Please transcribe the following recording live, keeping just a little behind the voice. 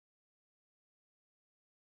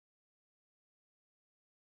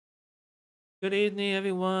Good evening,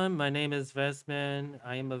 everyone. My name is Vestman.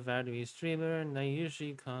 I am a value streamer, and I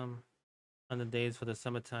usually come on the days for the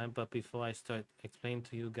summertime. But before I start explaining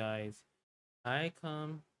to you guys, I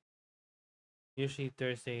come usually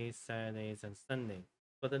Thursdays, Saturdays, and Sundays.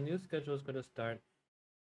 But the new schedule is going to start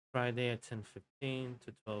Friday at 10:15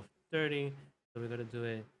 to 12:30. So we're going to do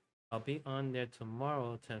it. I'll be on there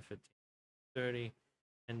tomorrow, 10:15 to 30,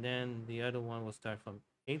 and then the other one will start from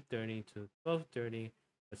 8:30 to 12:30.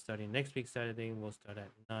 But starting next week Saturday, we'll start at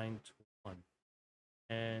 9 to 1.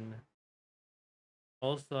 And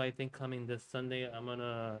also, I think coming this Sunday, I'm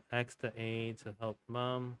gonna ask the aide to help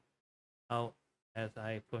mom out as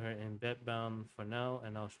I put her in bed bound for now,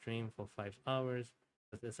 and I'll stream for 5 hours.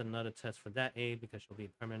 But it's another test for that aide because she'll be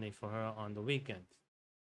permanently for her on the weekends.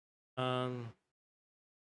 Um,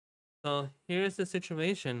 so here's the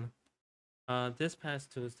situation. This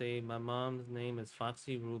past Tuesday, my mom's name is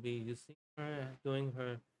Foxyruby. You see her doing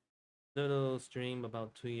her little stream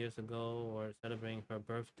about 2 years ago, or celebrating her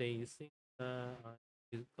birthday.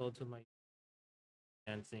 You go to my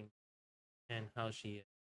dancing and how she is.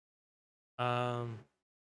 Um,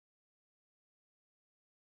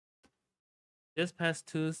 this past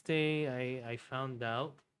Tuesday, I found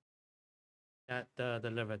out that the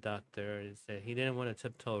liver doctor said he didn't want to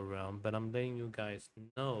tiptoe around, but I'm letting you guys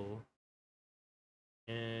know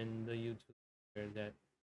in the YouTube here that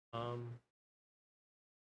um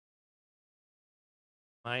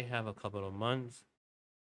might have a couple of months,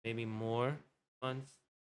 maybe more months,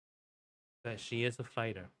 that she is a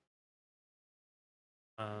fighter.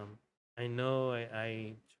 Um, I know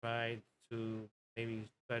I tried to maybe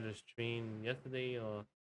try to stream yesterday or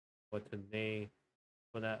today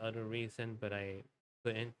for that other reason, but I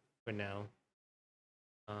couldn't for now.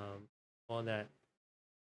 Um, all that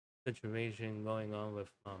situation going on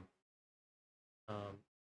with mom. Um,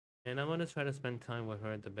 and I want to try to spend time with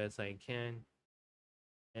her the best I can,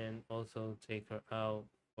 and also take her out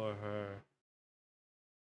for her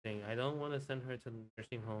thing. I don't want to send her to the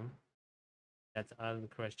nursing home. That's out of the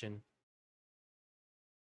question.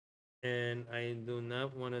 And I do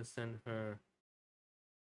not want to send her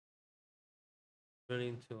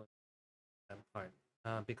really to that part.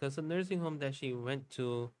 Because the nursing home that she went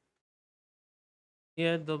to,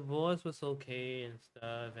 yeah, the boss was okay and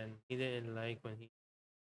stuff, and he didn't like when he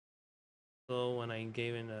so when I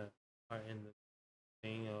gave him a part in the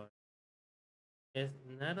thing, or it's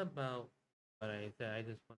not about what I said. I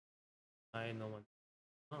just want I know one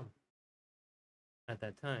oh, at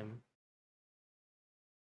that time.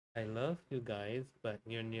 I love you guys, but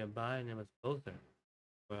you're nearby and it was closer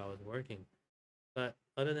where I was working. But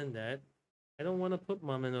other than that, I don't want to put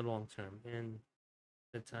mom in the long term, and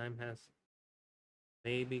the time has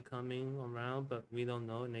maybe coming around, but we don't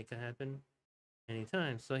know, and it can happen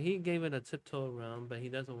anytime. So he gave it a tiptoe around, but he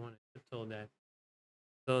doesn't want to tiptoe that.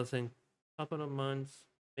 So it's in a couple of months,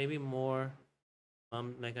 maybe more.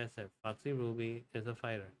 Like I said, Foxyruby is a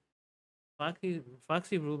fighter.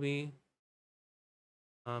 Foxyruby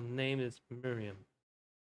name is Miriam.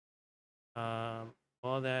 Um,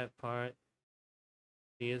 all that part,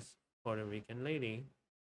 she is Puerto Rican lady.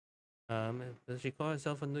 But she calls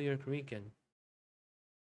herself a New York Rican,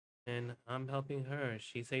 and I'm helping her.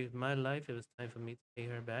 She saved my life. It was time for me to pay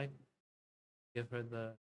her back, give her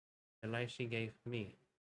the life she gave me.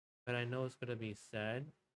 But I know it's gonna be sad,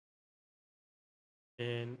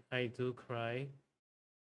 and I do cry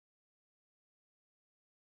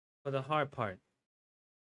for the hard part.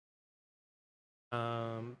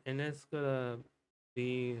 And it's gonna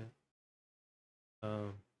be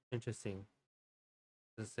um interesting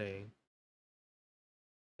to say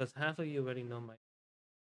because half of you already know my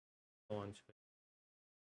on Twitch.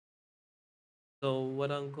 So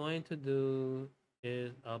what I'm going to do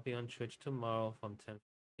is I'll be on Twitch tomorrow from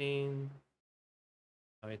 10:15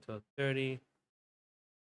 to 12:30.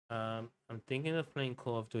 I'm thinking of playing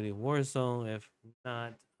Call of Duty Warzone. If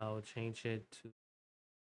not, I'll change it to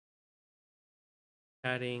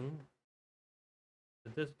chatting the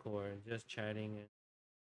Discord, just chatting and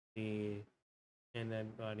see and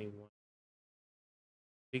everybody want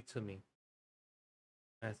to speak to me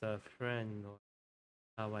as a friend or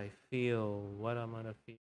how I feel, what I'm gonna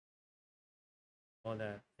feel, all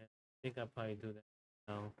that. And I think I'll probably do that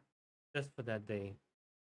now, just for that day.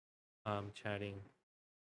 Chatting,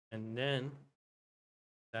 and then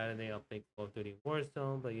Saturday I'll play Call of Duty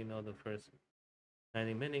Warzone. But the first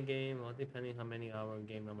 90-minute game, or depending how many hour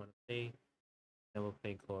game I'm gonna play, then we'll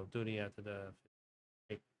play Call of Duty after the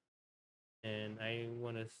break. And I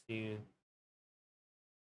want to see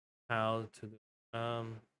how to do.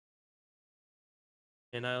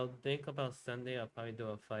 And I'll think about Sunday. I'll probably do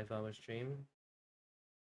a 5-hour stream.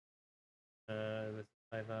 With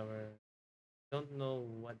 5 hour. Don't know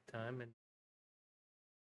what time, and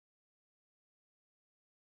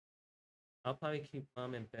I'll probably keep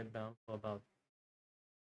mom in bed bound for about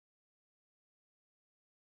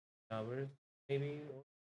hours, maybe.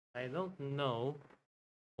 I don't know,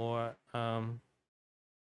 or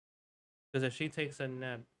because if she takes a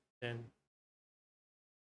nap, then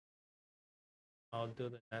I'll do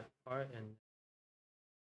the nap part, and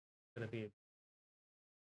it's gonna be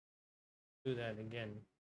do that again.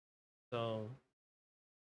 So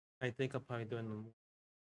I think I'll probably do it in the morning.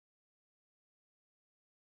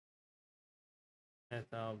 As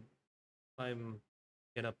I'll probably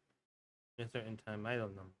get up at a certain time. I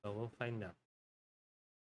don't know, but we'll find out.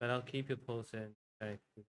 But I'll keep you posted.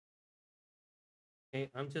 Okay,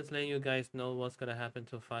 I'm just letting you guys know what's gonna happen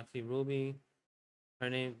to Foxyruby. Her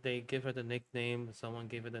name, they give her the nickname. Someone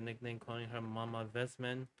gave her the nickname, calling her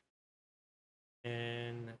MamaVestmen,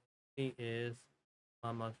 and she is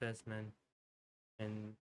MamaVestmen.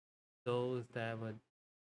 And those that were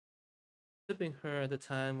tipping her at the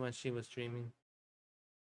time when she was streaming,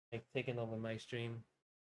 like taking over my stream,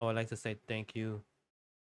 I would like to say thank you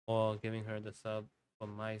for giving her the sub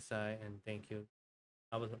from my side, and thank you.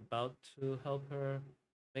 I was about to help her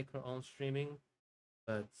make her own streaming,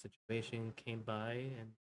 but situation came by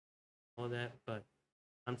and all that. But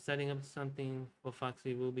I'm setting up something for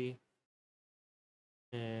Foxyruby,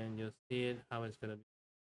 and you'll see it how it's gonna be.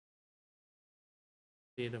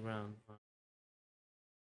 See it around.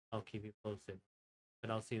 I'll keep you posted.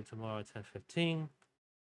 But I'll see you tomorrow at 10:15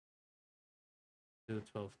 to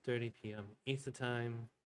 12:30 p.m. Eastern time.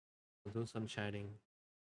 We'll do some chatting.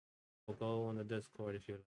 We'll go on the Discord if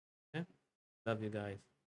you like. Okay? Love you guys.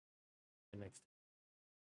 See you next time.